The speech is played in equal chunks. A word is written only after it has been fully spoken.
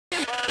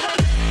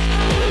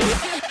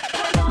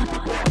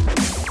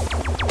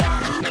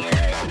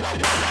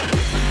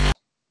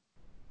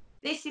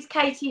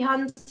Katie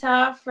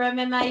Hunter from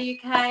MMA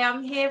UK.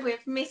 I'm here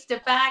with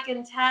Mr. Bag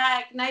and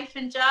Tag,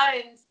 Nathan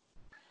Jones.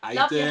 How you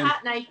Love doing? your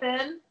hat,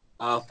 Nathan.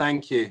 Oh,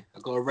 thank you. I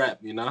got a rep,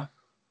 you know.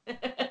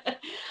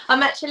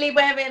 I'm actually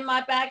wearing my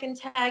Bag and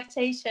Tag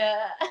t-shirt.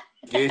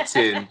 Get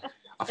in.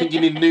 I think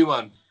you need a new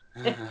one.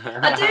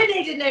 I do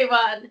need a new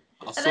one.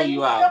 I'll sort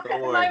you out.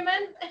 Don't worry. At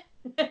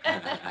the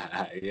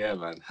moment? Yeah,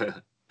 man.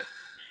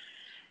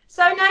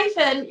 So,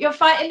 Nathan, you're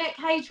fighting at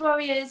Cage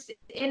Warriors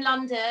in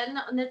London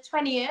on the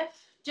 20th,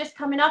 just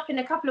coming up in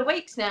a couple of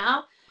weeks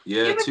now.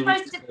 Yeah, 2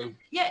 weeks.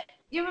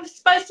 You were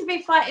supposed to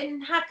be fighting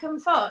Hackam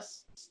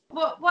Foss.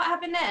 What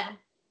happened there?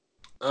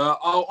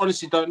 I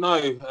honestly don't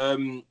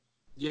know.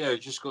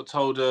 Just got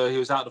told he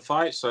was out of the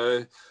fight,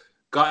 so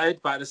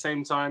gutted. But at the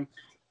same time,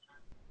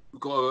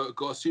 got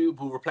a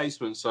suitable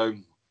replacement, so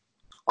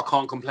I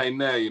can't complain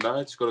there. You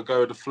know, just got to go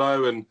with the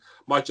flow, and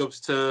my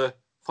job's to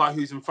fight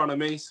who's in front of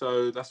me.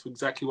 So that's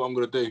exactly what I'm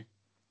going to do.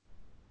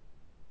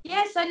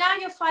 Yeah. So now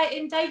you're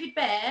fighting David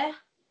Bear.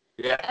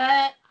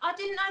 Yeah. I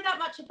didn't know that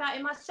much about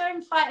him. I saw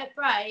him fight at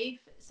Brave.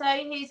 So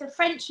he's a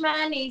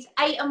Frenchman. He's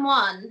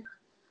 8-1.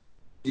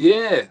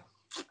 Yeah.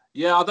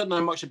 I don't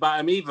know much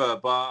about him either,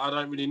 but I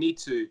don't really need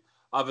to,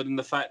 other than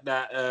the fact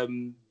that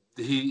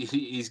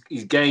he's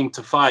game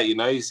to fight. You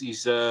know,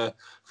 he's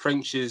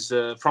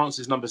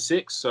France's number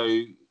 6, so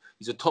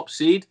he's a top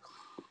seed.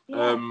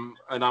 Yeah.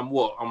 And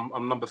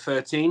I'm number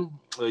 13,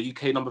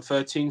 UK number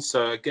 13.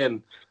 So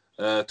again,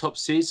 top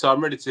seed. So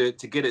I'm ready to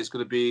get it. It's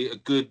going to be a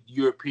good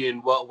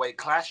European welterweight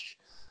clash.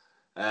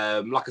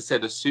 Like I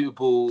said, a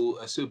suitable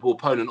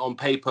opponent on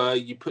paper.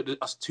 You put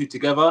us two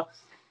together,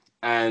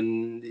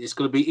 and it's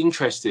going to be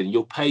interesting.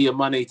 You'll pay your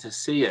money to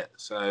see it.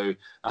 So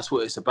that's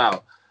what it's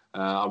about.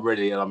 I'm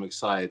ready and I'm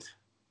excited.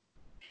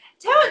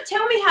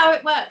 Tell me how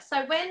it works.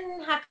 So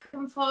when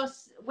Hackam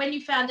Foss, when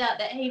you found out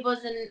that he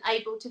wasn't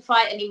able to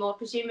fight anymore,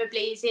 presumably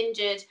he's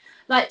injured,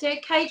 like, do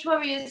Cage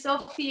Warriors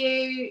offer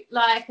you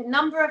like a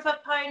number of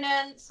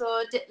opponents,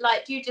 or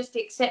do you just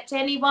accept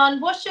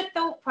anyone? What's your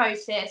thought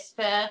process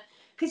for?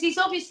 Because he's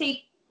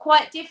obviously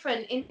quite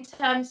different in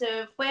terms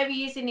of where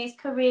he is in his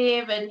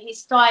career and his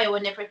style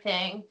and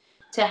everything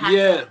to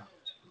Hackam.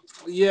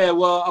 Yeah.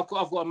 Well, I've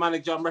got a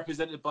manager. I'm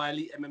represented by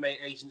Elite MMA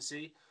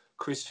Agency,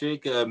 Chris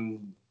Figg.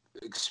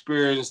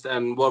 Experienced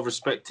and well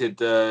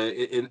respected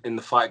in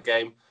the fight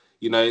game.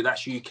 You know,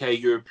 that's UK,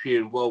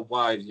 European,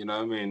 worldwide. You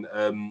know what I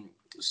mean?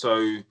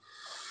 So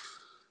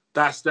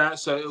that's that.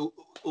 So it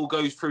all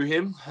goes through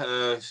him,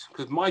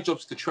 because my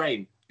job's to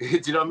train. Do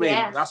you know what I mean?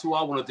 Yeah. That's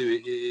what I want to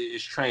do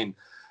is train.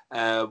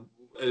 And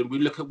we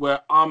look at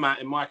where I'm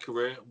at in my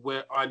career,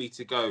 where I need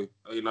to go.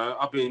 You know,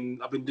 I've been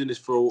doing this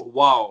for a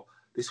while.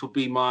 This will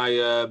be my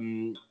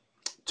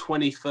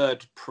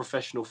 23rd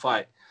professional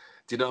fight.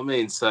 Do you know what I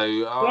mean?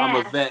 So I'm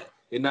a vet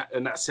in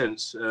that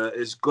sense.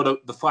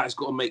 The fight's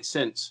got to make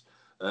sense.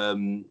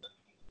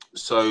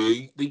 So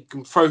you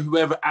can throw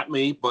whoever at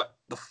me, but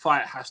the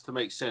fight has to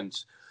make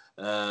sense.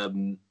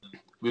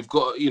 We've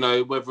got, you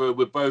know, whether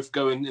we're both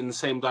going in the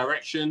same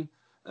direction.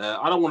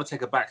 I don't want to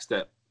take a back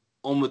step,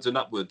 onwards and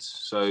upwards.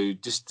 So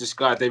this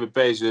guy David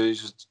Bear is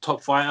a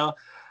top fighter,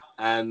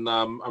 and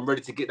I'm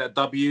ready to get that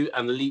W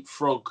and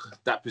leapfrog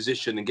that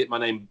position and get my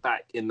name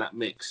back in that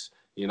mix.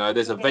 You know,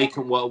 there's a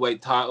vacant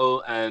welterweight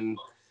title, and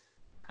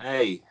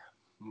hey,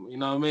 you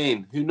know what I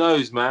mean? Who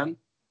knows, man?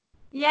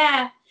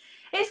 Yeah.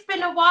 It's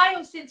been a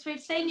while since we've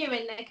seen you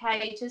in the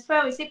cage as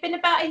well. Has it been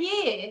about a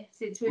year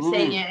since we've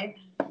seen you?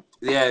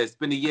 Yeah, it's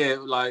been a year.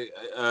 Like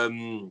a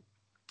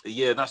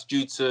year. That's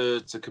due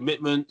to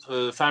commitment,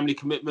 family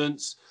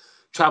commitments,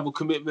 travel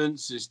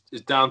commitments. It's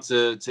down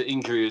to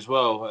injury as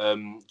well.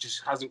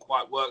 Just hasn't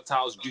quite worked out.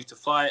 I was due to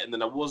fight, and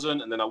then I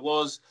wasn't, and then I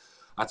was.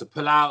 I had to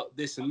pull out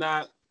this and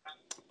that.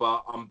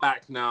 But I'm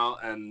back now,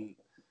 and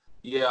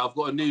yeah, I've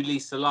got a new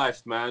lease of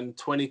life, man.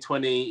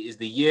 2020 is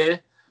the year.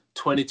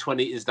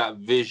 2020 is that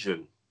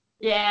vision.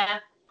 Yeah.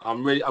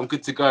 I'm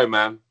good to go,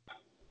 man.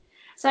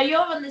 So you're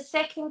on the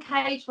second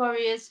Cage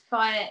Warriors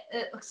fight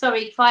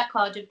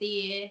card of the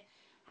year.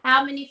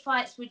 How many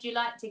fights would you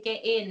like to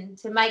get in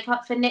to make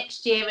up for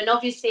next year? And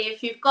obviously,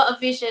 if you've got a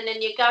vision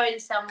and you're going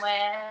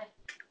somewhere...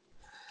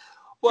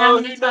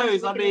 Well, who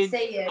knows? I mean,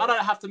 I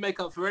don't have to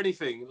make up for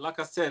anything. Like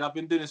I said, I've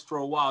been doing this for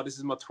a while. This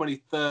is my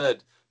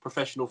 23rd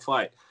professional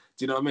fight.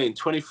 Do you know what I mean?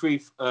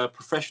 23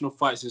 professional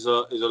fights is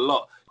a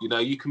lot. You know,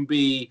 you can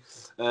be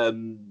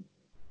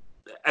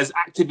as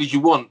active as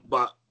you want,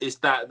 but it's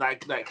that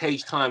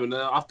cage time. And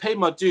I've paid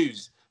my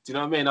dues. Do you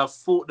know what I mean? I've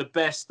fought the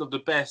best of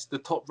the best, the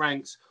top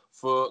ranks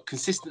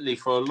consistently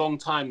for a long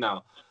time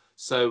now.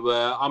 So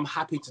I'm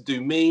happy to do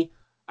me.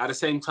 At the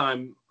same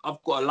time,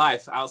 I've got a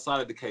life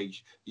outside of the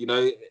cage. You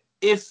know,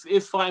 if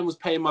fighting was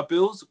paying my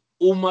bills,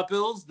 all my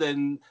bills,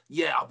 then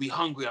yeah, I'll be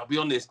hungry. I'll be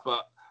honest,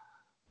 but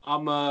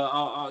I'm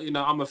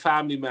a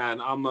family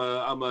man. I'm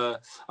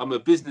a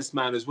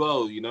businessman as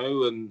well. You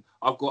know, and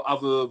I've got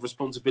other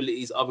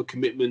responsibilities, other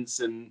commitments,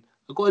 and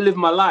I've got to live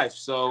my life.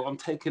 So I'm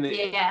taking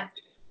it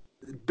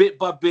bit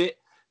by bit,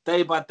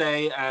 day by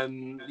day,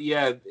 and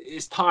yeah,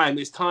 it's time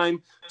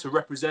to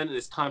represent and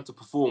it's time to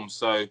perform.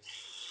 So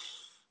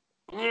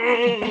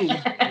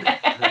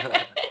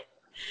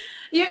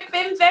You've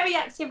been very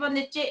active on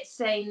the JIT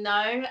scene,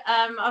 though.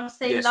 I've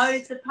seen Yes.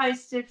 loads of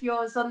posts of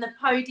yours on the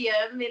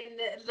podium in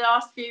the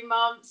last few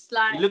months.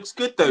 Like, It looks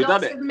good though,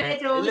 lots doesn't of it?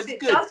 medals. It looks It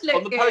good. does look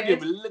On the good.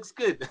 podium, it looks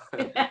good.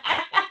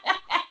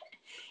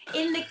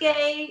 In the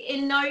gi,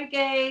 in no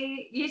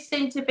gi, you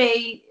seem to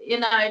be,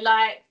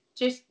 like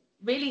just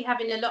really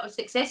having a lot of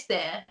success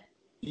there.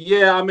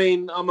 Yeah, I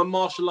mean, I'm a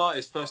martial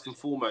artist first and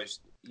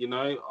foremost. You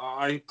know,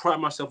 I pride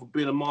myself on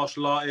being a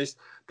martial artist.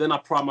 Then I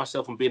pride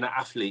myself on being an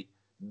athlete.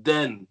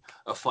 Then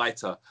a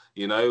fighter.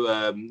 You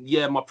know,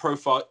 yeah, my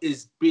profile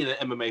is being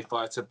an MMA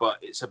fighter, but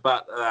it's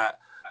about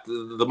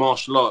the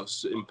martial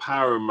arts,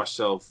 empowering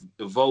myself,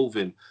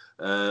 evolving,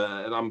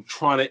 and I'm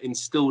trying to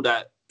instill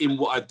that in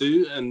what I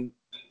do. And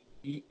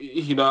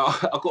you know,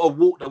 I've got to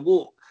walk the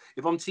walk.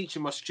 If I'm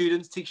teaching my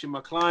students, teaching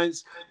my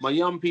clients, my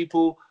young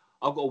people,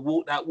 I've got to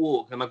walk that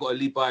walk, and I've got to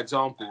lead by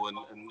example, and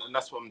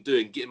that's what I'm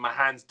doing, getting my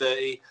hands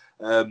dirty,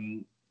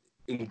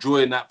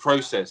 enjoying that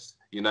process,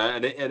 you know,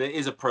 and it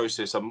is a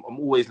process. I'm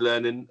always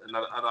learning, and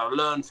I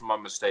learn from my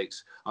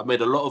mistakes. I've made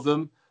a lot of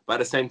them, but at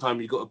the same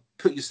time, you've got to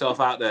put yourself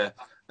out there,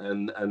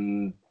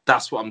 and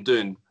that's what I'm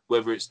doing,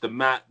 whether it's the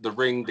mat, the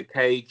ring, the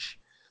cage,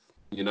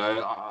 you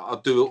know,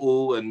 I'll do it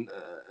all, and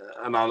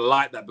I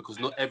like that because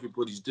not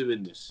everybody's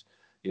doing this,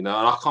 you know,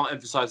 and I can't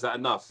emphasize that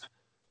enough.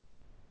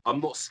 I'm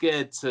not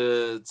scared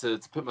to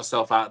put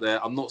myself out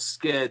there. I'm not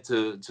scared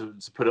to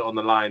put it on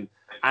the line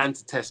and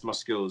to test my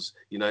skills.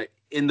 You know,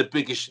 in the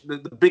bigger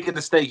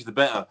the stage, the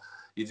better.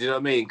 You know what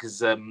I mean? Because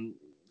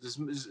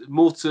there's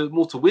more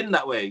to win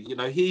that way. You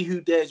know, he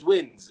who dares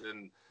wins.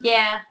 And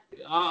yeah,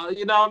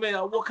 you know what I mean?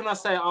 What can I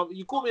say?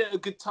 You caught me at a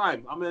good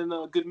time. I'm in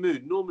a good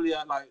mood. Normally,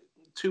 at like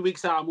 2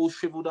 weeks out, I'm all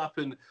shriveled up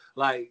and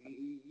like,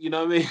 you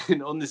know what I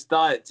mean, on this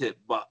diet tip.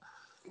 But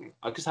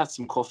I just had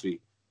some coffee.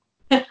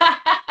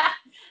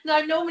 No,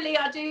 normally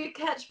I do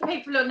catch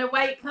people on a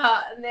weight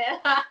cut, and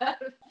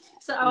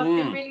so I've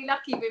been really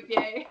lucky with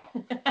you.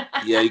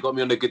 Yeah, you got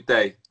me on a good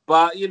day.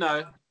 But you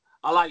know,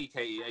 I like you,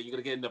 Katie. You're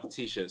gonna get another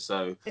T-shirt,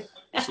 so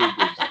it's all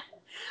good.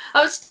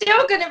 I'm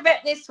still gonna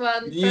rep this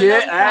one.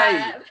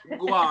 Yeah, hey,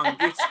 go on.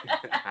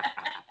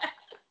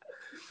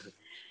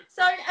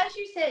 So, as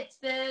you said,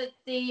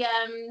 the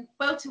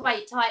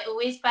welterweight title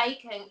is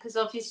vacant because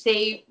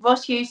obviously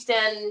Ross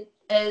Houston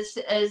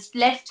has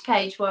left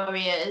Cage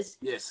Warriors.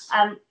 Yes.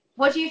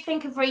 What do you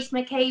think of Reece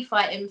McKee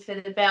fighting for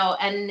the belt,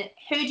 and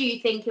who do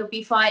you think he'll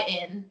be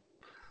fighting?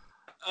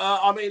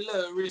 I mean,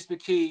 look, Reece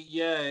McKee,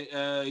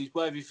 yeah, he's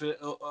worthy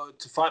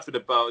to fight for the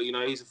belt. You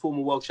know, he's a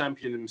former world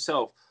champion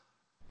himself.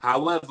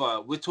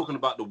 However, we're talking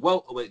about the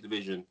welterweight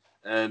division,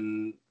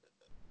 and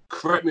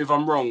correct me if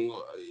I'm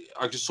wrong,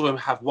 I just saw him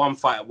have one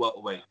fight at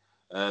welterweight,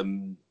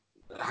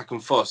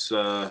 Hakan Foss.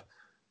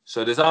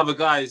 So there's other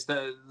guys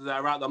that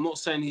are out there. I'm not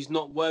saying he's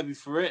not worthy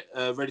for it,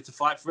 ready to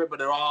fight for it, but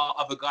there are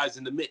other guys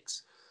in the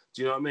mix.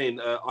 Do you know what I mean?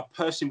 I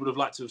personally would have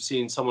liked to have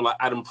seen someone like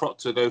Adam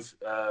Proctor go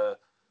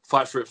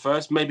fight for it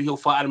first. Maybe he'll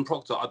fight Adam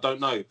Proctor. I don't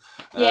know.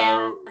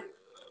 Yeah.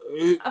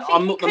 I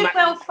think he could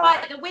well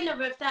fight the winner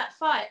of that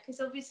fight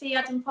because obviously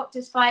Adam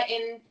Proctor's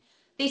fighting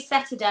this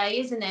Saturday,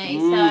 isn't he?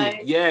 So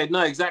yeah,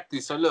 no,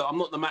 exactly. So look, I'm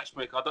not the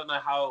matchmaker. I don't know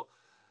how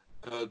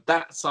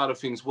that side of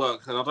things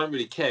works, and I don't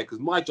really care because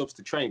my job's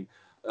to train.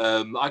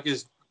 I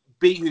just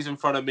beat who's in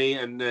front of me,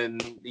 and then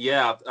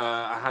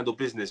I handle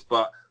business.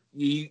 But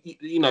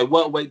you know,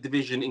 welterweight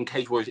division in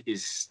Cage Warriors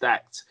is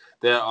stacked.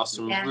 There are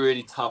some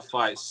really tough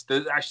fights.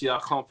 Actually, I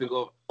can't think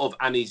of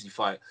an easy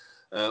fight.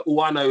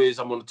 All I know is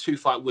I'm on a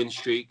 2-fight win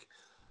streak.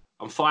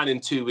 I'm fighting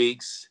in 2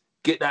 weeks.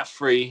 Get that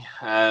free,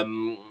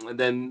 and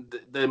then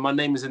my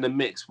name is in the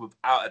mix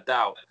without a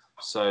doubt.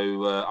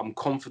 So I'm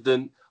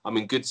confident. I'm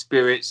in good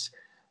spirits,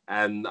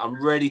 and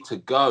I'm ready to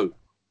go.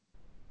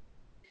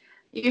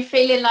 You're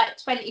feeling like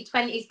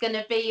 2020 is going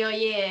to be your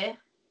year?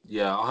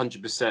 Yeah,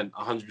 100%.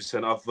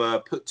 100%.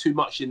 I've put too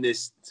much in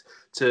this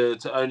to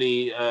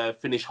only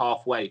finish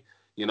halfway.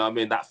 You know what I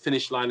mean? That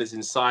finish line is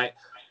in sight.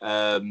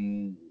 Yeah,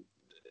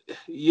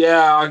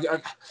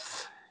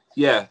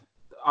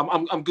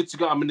 I'm good to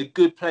go. I'm in a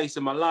good place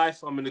in my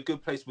life. I'm in a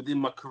good place within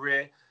my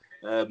career.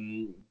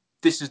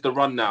 This is the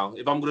run now.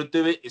 If I'm going to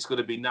do it, it's going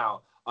to be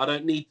now. I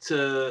don't need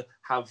to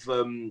have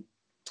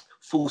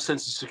full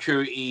sense of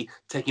security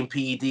taking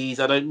PEDs.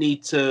 I don't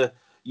need to,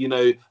 you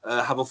know,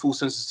 have a full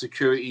sense of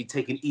security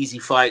taking easy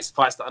fights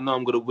that I know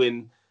I'm going to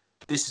win.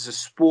 This is a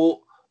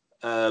sport.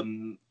 At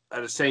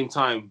the same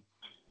time,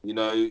 you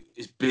know,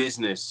 it's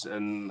business,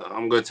 and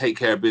I'm going to take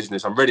care of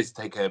business. I'm ready to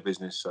take care of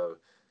business, so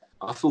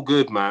I feel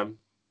good, man.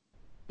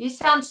 You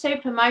sound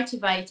super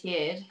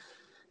motivated.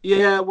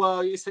 Yeah,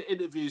 well, it's an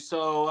interview,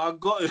 so I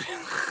got it.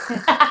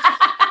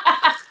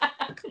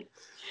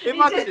 You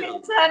just need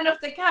to turn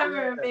off the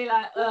camera and be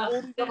like, ugh.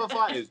 All these other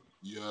fighters,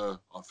 yeah,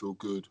 I feel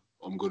good.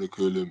 I'm going to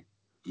kill him.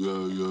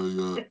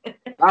 Yeah.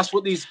 That's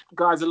what these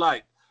guys are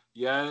like.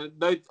 Yeah,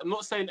 no, I'm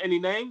not saying any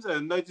names,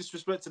 and no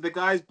disrespect to the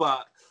guys,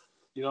 but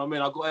you know what I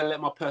mean. I've got to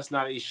let my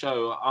personality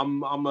show.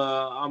 I'm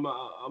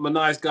a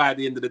nice guy at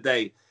the end of the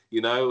day,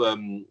 you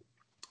know.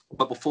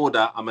 But before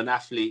that, I'm an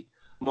athlete.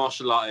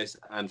 martial artist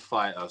and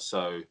fighter.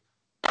 So,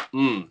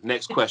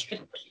 next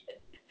question.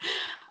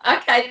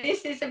 Okay,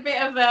 this is a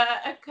bit of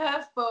a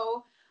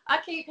curveball. I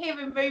keep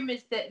hearing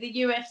rumours that the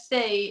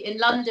UFC in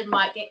London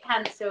might get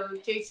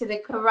cancelled due to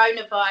the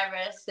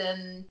coronavirus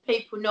and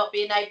people not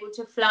being able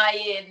to fly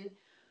in.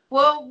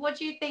 Well, what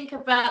do you think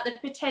about the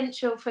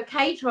potential for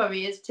Cage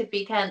Warriors to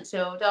be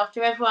cancelled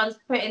after everyone's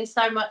put in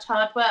so much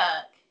hard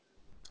work?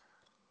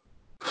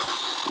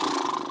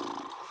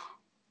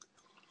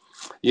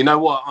 You know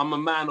what? I'm a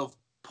man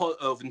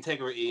of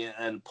integrity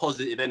and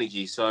positive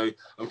energy, so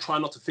I'm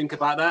trying not to think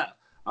about that.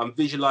 I'm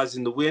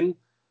visualizing the win.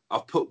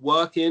 I've put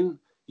work in.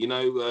 You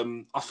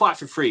know, I fight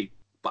for free,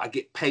 but I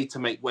get paid to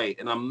make weight,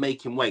 and I'm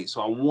making weight,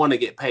 so I want to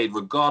get paid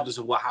regardless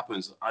of what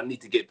happens. I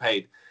need to get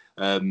paid.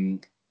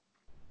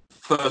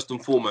 First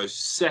and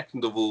foremost.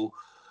 Second of all,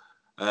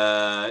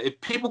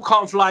 if people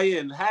can't fly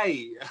in,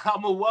 hey,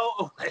 I'm a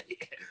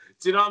welterweight.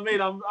 Do you know what I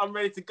mean? I'm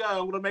ready to go. I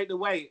want to make the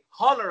weight.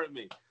 Holler at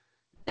me.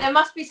 There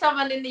must be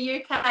someone in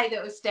the UK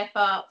that will step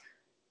up.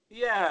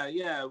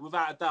 Yeah,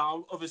 without a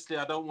doubt. Obviously,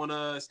 I don't want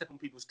to step on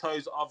people's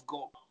toes. I've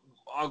got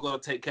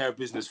to take care of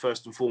business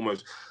first and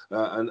foremost,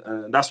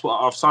 and that's what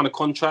I've signed a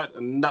contract,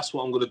 and that's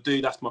what I'm going to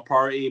do. That's my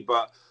priority.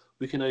 But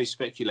we can only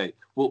speculate.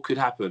 What could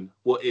happen?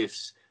 What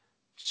ifs?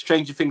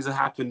 Stranger things have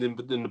happened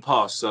in the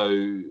past, so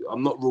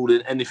I'm not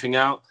ruling anything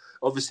out.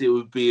 Obviously, it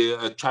would be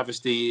a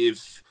travesty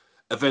if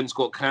events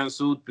got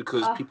cancelled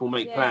because people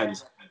make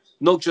plans.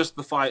 Not just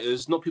the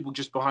fighters, not people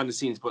just behind the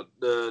scenes, but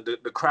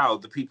the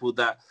crowd, the people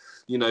that,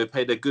 you know,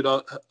 pay their good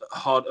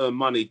hard-earned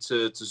money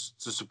to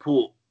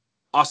support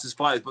us as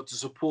fighters, but to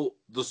support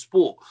the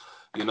sport,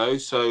 you know.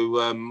 So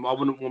I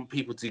wouldn't want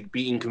people to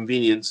be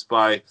inconvenienced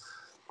by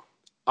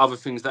other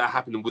things that are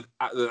happening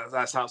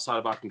that's outside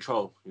of our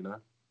control, you know.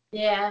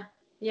 Yeah.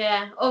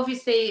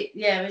 Obviously,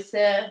 it's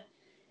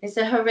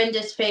a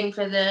horrendous thing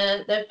for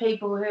the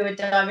people who are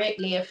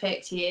directly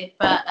affected,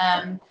 but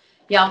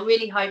I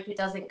really hope it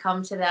doesn't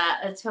come to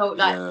that at all.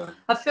 Like,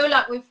 I feel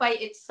like we've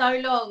waited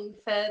so long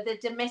for the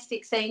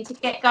domestic scene to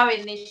get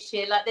going this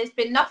year. Like, there's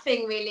been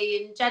nothing really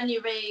in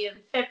January and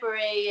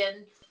February,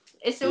 and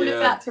it's all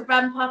about to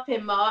ramp up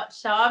in March.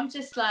 So I'm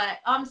just like,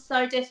 I'm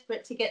so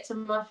desperate to get to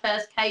my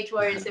first Cage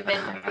Warriors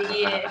event of the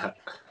year.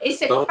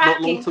 It's a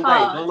cracking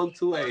card. Not long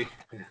to wait.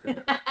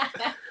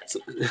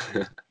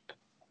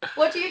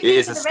 What do you think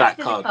of the rest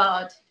of the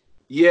card?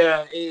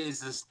 Yeah, it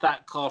is a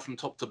stacked card from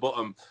top to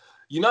bottom.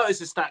 You know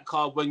it's a stacked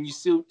card when you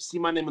still see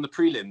my name on the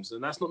prelims,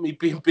 and that's not me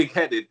being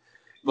big-headed.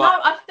 But no,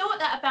 I've thought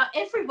that about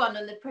everyone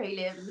on the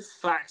prelims.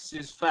 Facts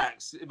is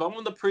facts. If I'm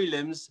on the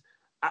prelims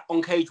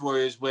on Cage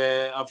Warriors,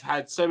 where I've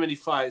had so many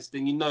fights,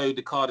 then you know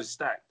the card is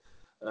stacked.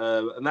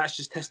 And that's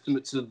just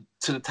testament to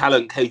the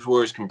talent Cage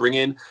Warriors can bring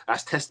in.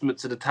 That's testament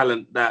to the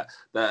talent that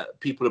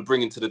people are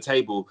bringing to the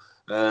table.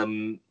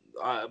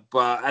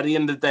 But at the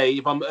end of the day,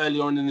 if I'm early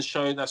on in the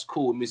show, that's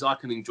cool. It means I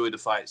can enjoy the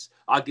fights.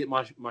 I get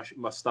my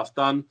stuff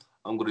done.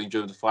 I'm going to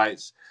enjoy the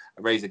fights,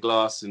 raise a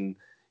glass, and,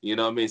 you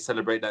know what I mean,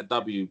 celebrate that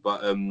W.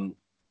 But,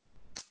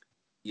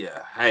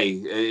 hey,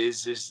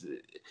 it's just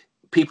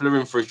people are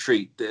in for a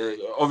treat.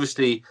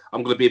 Obviously,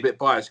 I'm going to be a bit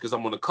biased because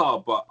I'm on the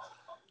card, but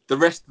the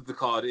rest of the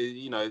card,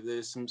 you know,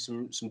 there's some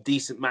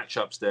decent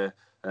matchups there.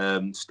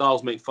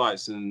 Styles make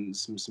fights and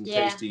some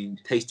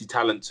tasty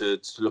talent to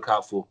look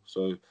out for.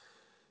 So,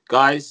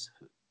 guys,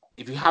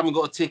 if you haven't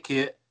got a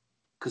ticket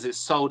because it's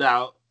sold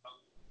out,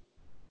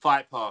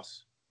 Fight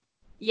Pass.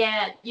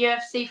 Yeah,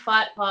 UFC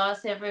Fight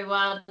Pass,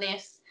 everyone.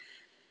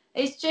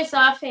 It's just,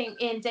 I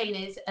think Ian Dean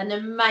is an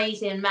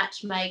amazing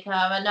matchmaker.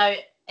 I know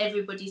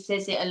everybody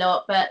says it a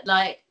lot, but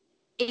like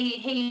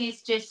he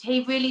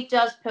really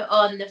does put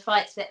on the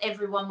fights that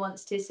everyone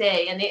wants to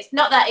see, and it's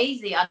not that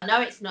easy. I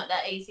know it's not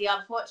that easy.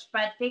 I've watched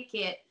Brad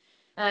Pickett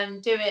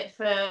do it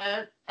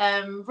for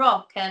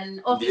Rock, and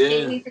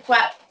obviously he's a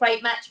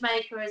great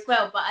matchmaker as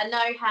well. But I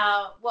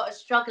know what a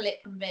struggle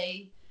it can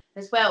be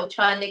as well,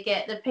 trying to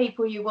get the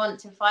people you want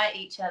to fight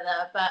each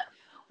other. But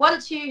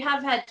once you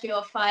have had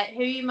your fight,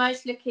 who are you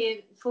most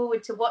looking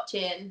forward to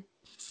watching?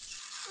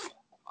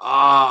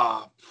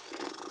 To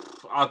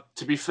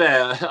be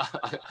fair,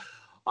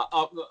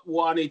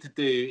 what I need to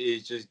do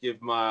is just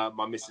give my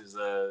missus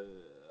a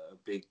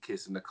big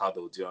kiss and a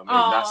cuddle. Do you know what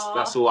I mean?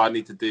 That's all I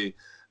need to do.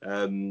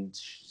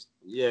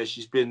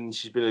 She's been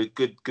a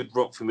good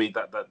rock for me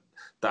that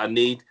I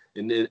need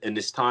in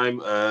this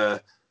time.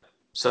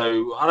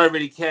 So I don't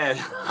really care.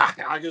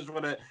 I just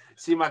want to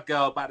see my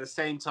girl, but at the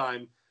same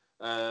time,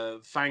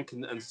 thank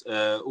and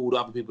all the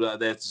other people that are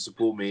there to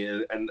support me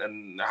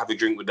and have a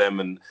drink with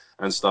them and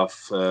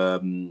stuff.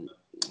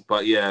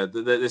 But yeah,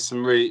 there's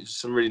some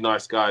really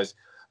nice guys,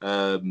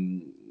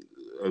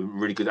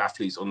 really good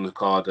athletes on the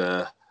card.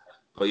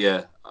 But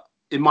yeah,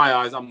 in my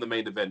eyes, I'm the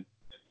main event.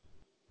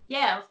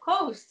 Yeah, of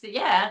course.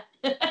 Yeah.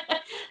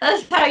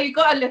 That's how you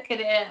got to look at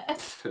it.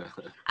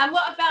 And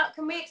what about,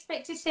 can we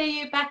expect to see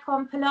you back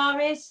on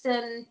Polaris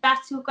and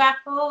Battle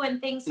Grapple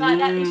and things like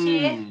that this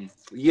year?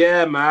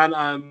 Yeah, man.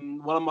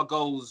 One of my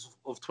goals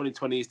of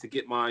 2020 is to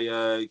get my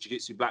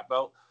Jiu-Jitsu black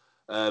belt.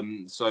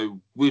 So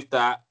with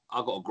that,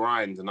 I got to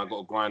grind, and I got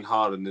to grind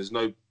hard, and there's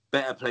no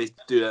better place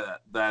to do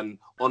that than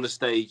on the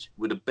stage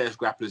with the best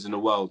grapplers in the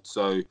world.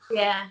 So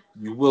yeah,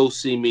 you will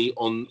see me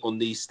on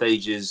these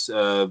stages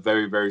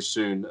very, very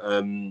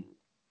soon.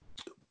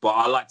 But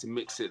I like to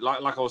mix it,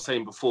 like I was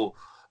saying before,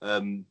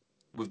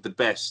 with the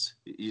best.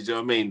 You know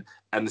what I mean?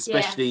 And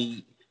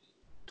especially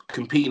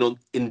competing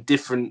in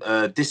different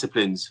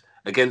disciplines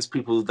against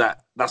people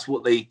that's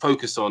what they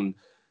focus on.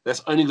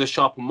 That's only going to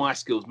sharpen my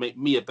skills, make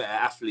me a better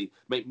athlete,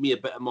 make me a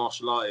better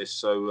martial artist.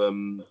 So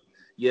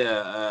you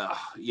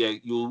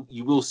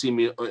will see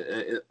me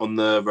on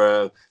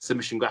the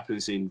submission grappling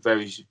scene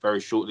very, very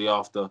shortly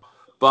after.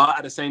 But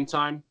at the same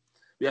time,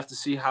 we have to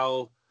see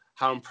how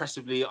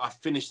impressively I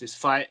finish this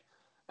fight,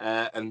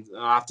 and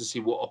I have to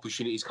see what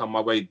opportunities come my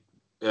way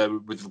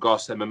with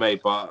regards to MMA.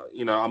 But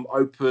I'm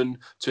open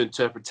to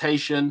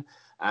interpretation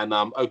and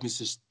I'm open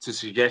to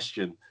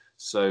suggestion.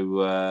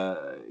 So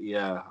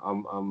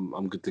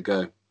I'm good to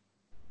go.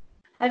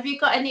 Have you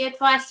got any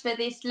advice for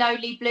this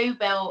lowly blue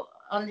belt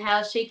on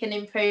how she can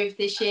improve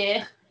this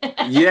year?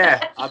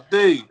 Yeah, I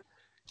do.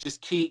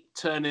 Just keep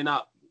turning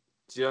up.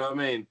 Do you know what I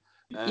mean?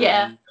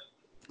 Yeah.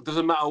 It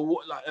doesn't matter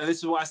what. Like, this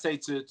is what I say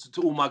to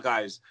all my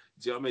guys.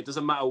 Do you know what I mean? It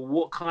doesn't matter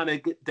what kind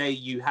of day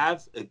you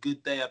have, a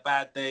good day, a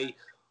bad day,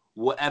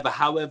 whatever,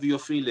 however you're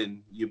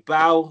feeling. You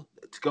bow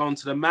to go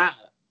onto the mat,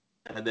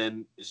 and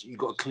then you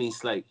got a clean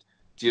slate.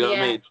 Do you know what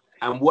I mean?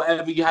 And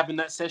whatever you have in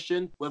that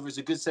session, whether it's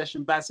a good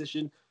session, bad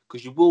session,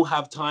 because you will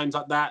have times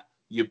like that,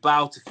 you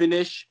bow to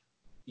finish,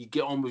 you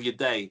get on with your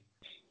day,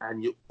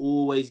 and you're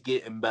always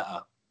getting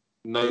better,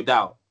 no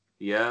doubt.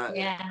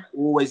 Yeah.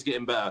 Always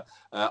getting better.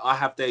 I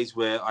have days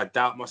where I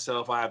doubt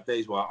myself. I have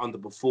days where I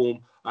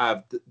underperform. I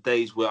have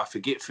days where I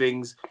forget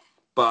things,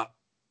 but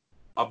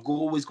I've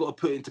always got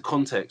to put into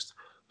context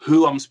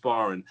who I'm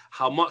sparring,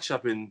 how much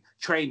I've been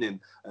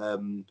training,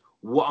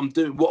 what I'm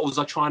doing, what was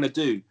I trying to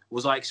do?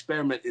 Was I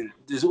experimenting?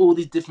 There's all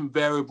these different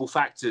variable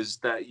factors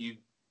that you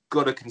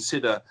got to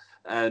consider,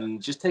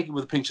 and just take it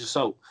with a pinch of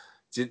salt.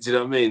 Do you know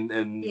what I mean?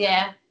 And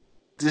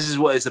this is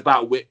what it's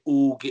about. We're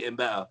all getting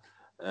better.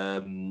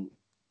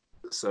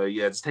 So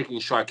yeah, just taking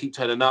a stride, keep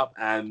turning up,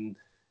 and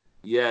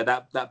yeah,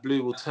 that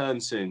blue will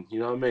turn soon. You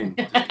know what I mean?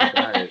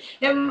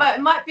 It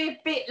might be a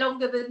bit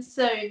longer than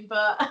soon,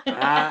 but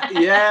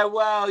yeah,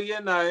 well,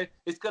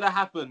 it's gonna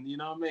happen. You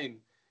know what I mean?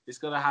 It's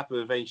gonna happen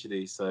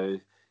eventually. So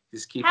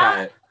just keep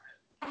at it.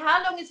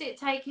 How long has it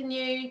taken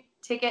you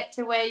to get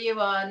to where you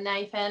are,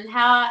 Nathan?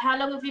 How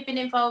long have you been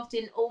involved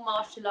in all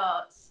martial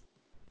arts?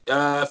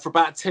 For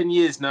about 10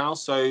 years now.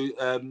 So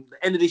the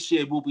end of this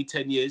year will be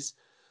 10 years.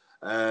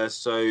 I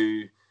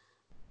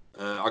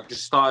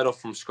just started off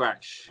from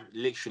scratch.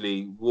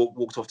 Literally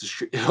walked off the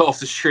street.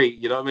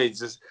 You know what I mean?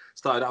 Just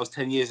started. That was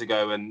 10 years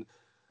ago. And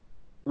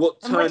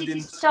what did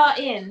you start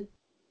in?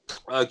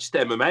 Just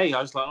MMA.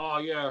 I was like,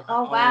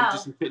 oh wow,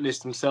 just some fitness,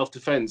 some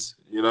self-defense.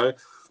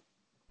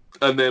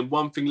 And then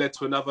one thing led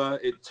to another.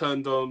 It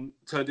turned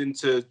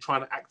into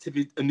trying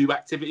to a new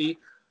activity,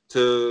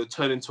 to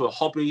turn into a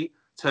hobby,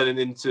 turning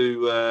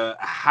into a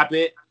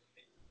habit,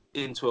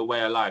 into a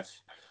way of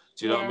life.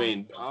 Do you know what I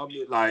mean?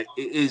 Like,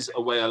 it is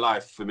a way of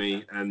life for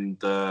me, and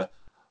I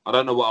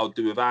don't know what I'll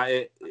do without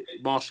it.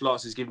 Martial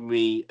arts has given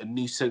me a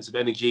new sense of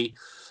energy,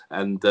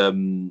 and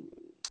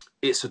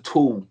it's a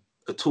tool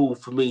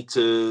for me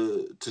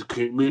to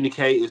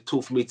communicate, a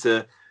tool for me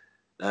to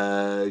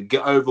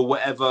get over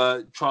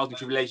whatever trials and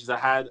tribulations I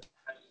had,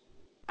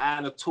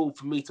 and a tool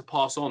for me to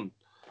pass on.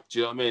 Do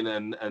you know what I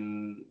mean?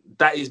 And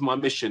that is my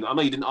mission. I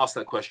know you didn't ask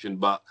that question,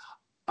 but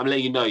I'm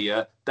letting you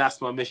know,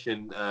 that's my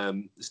mission.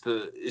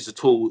 It's a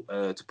tool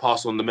to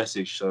pass on the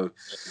message. So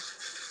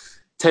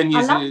 10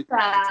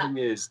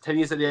 years, 10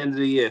 years at the end of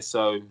the year.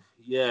 So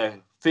yeah,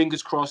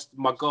 fingers crossed.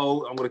 My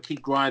goal, I'm going to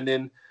keep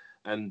grinding,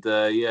 and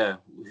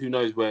who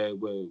knows where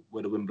the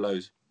wind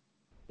blows.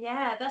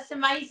 Yeah, that's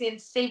amazing to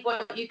see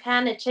what you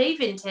can achieve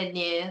in 10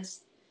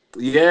 years.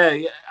 Yeah.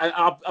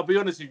 I'll be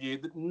honest with you,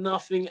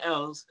 nothing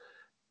else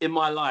in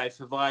my life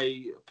have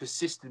I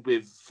persisted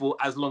with for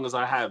as long as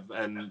I have.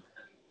 And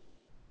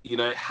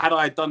had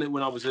I done it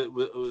when I was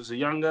a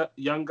younger,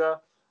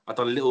 I'd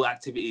done little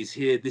activities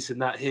here, this and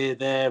that, here,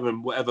 there,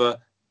 and whatever.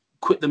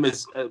 Quit them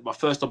as my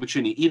first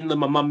opportunity. Even though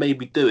my mum made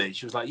me do it,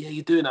 she was like, "Yeah,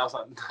 you're doing it." I was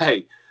like,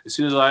 "Hey." As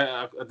soon as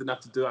I didn't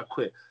have to do it, I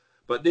quit.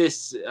 But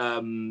this, I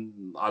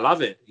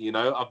love it.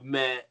 I've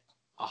met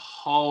a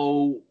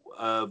whole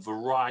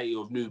variety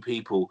of new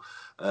people,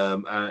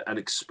 and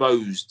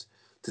exposed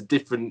to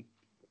different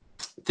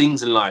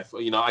things in life.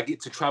 I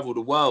get to travel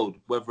the world,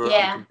 whether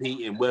I'm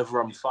competing,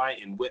 whether I'm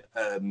fighting,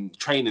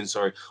 training,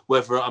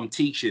 whether I'm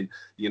teaching.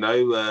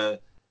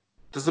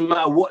 Doesn't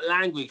matter what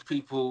language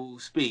people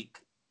speak.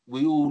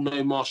 We all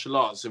know martial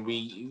arts, and do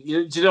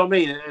you know what I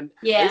mean? And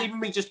even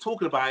me just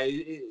talking about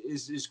it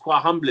is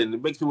quite humbling.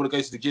 It makes me want to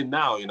go to the gym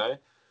now,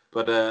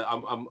 But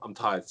I'm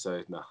tired,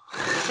 so no.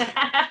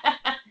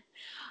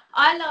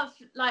 I love,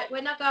 like,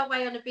 when I go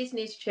away on a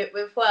business trip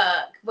with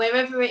work,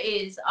 wherever it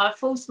is, I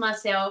force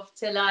myself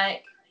to,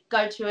 like,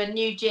 go to a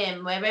new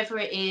gym, wherever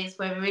it is,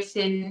 whether it's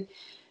in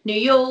New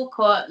York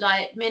or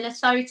like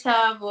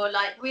Minnesota or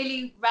like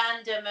really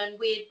random and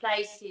weird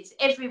places.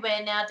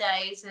 Everywhere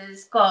nowadays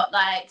has got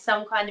like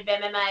some kind of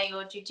MMA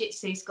or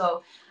jiu-jitsu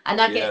school, and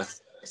I Yeah.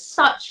 get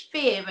such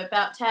fear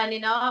about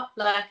turning up.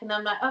 Like, and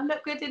I'm like, I'm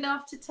not good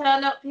enough to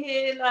turn up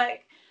here.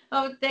 Like,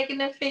 oh, they're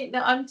gonna think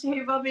that I'm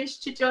too rubbish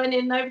to join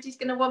in. Nobody's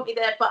gonna want me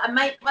there. But I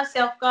make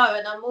myself go,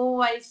 and I'm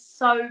always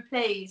so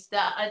pleased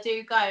that I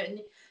do go.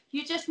 And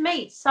you just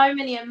meet so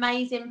many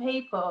amazing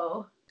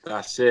people.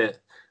 That's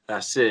it.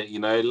 That's it. You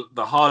know,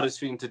 the hardest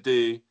thing to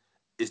do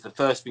is the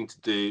first thing to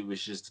do,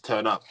 which is to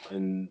turn up.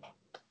 And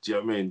do you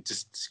know what I mean?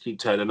 Just keep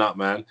turning up,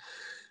 man.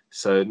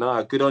 So,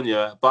 no, good on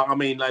you. But, I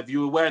mean, like, if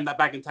you were wearing that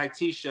Bag and Tag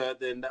T-shirt,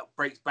 then that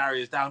breaks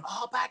barriers down.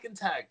 Oh, Bag and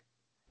Tag.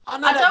 I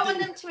don't want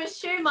them to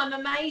assume I'm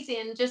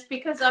amazing just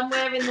because I'm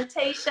wearing the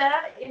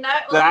T-shirt, you know?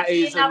 Or That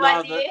you is no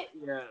another... idea.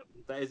 Yeah,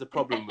 that is a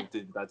problem with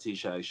that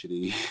T-shirt,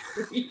 actually.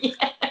 Yeah.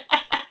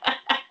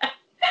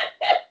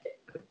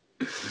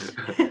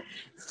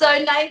 So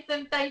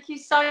Nathan, thank you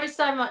so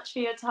much for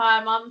your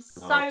time. I'm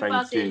so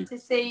buzzing to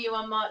see you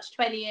on March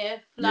 20th.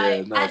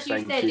 Like, as you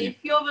said, if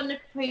you're on the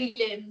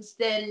prelims,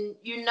 then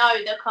you know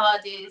the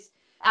card is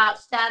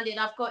outstanding.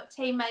 I've got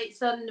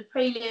teammates on the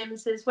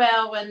prelims as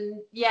well,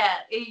 and yeah,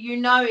 you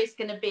know it's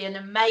going to be an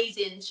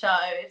amazing show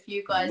if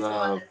you guys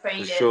are on the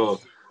prelims.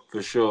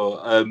 For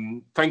sure.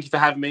 Thank you for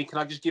having me. Can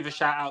I just give a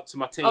shout out to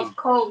my team? Of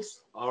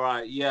course. All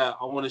right, yeah.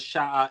 I want to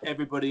shout out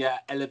everybody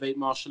at Elevate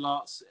Martial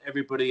Arts,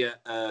 everybody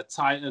at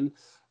Titan.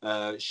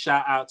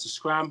 Shout out to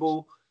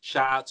Scramble.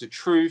 Shout out to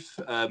Truth,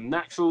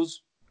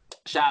 Naturals.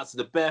 Shout out to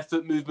the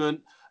Barefoot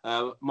Movement.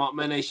 Mark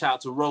Mene. Shout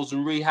out to Rolls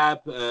and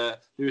Rehab.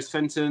 Lewis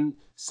Fenton.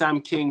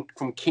 Sam King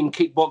from King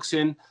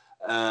Kickboxing.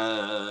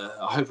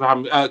 I hope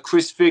I'm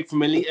Chris Figg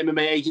from Elite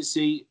MMA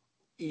Agency.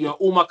 You know,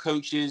 all my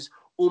coaches,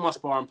 all my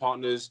sparring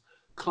partners,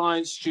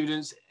 clients,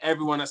 students,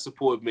 everyone that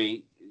supported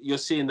me. You're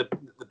seeing the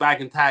Bag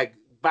and Tag.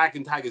 Bag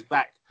and Tag is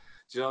back.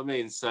 Do you know what I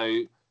mean?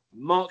 So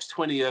March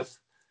 20th,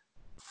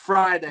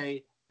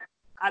 Friday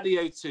at the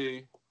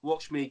O2.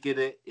 Watch me get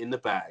it in the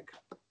bag.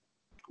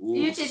 Ooh.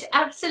 You did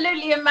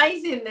absolutely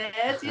amazing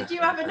there. Did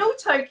you have an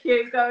auto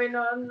cue going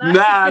on?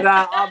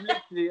 Nah. I'm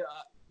literally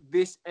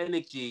this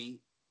energy.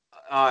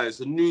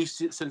 It's a new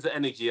sense of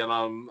energy, and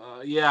I'm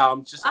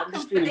just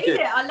feeling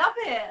good. I love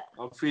it.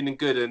 I'm feeling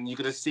good, and you're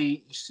gonna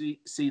see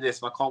this, and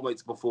I can't wait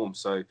to perform.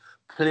 So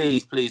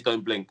please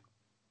don't blink.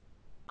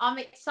 I'm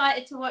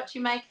excited to watch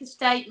you make a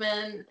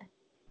statement.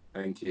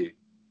 Thank you.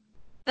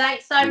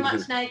 Thanks so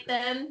much,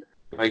 Nathan.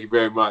 Thank you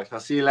very much. I'll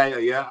see you later,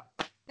 yeah?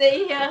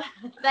 See ya.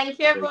 Thank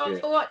you, everyone,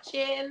 for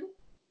watching.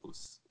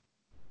 Oops.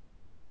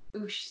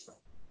 Oosh.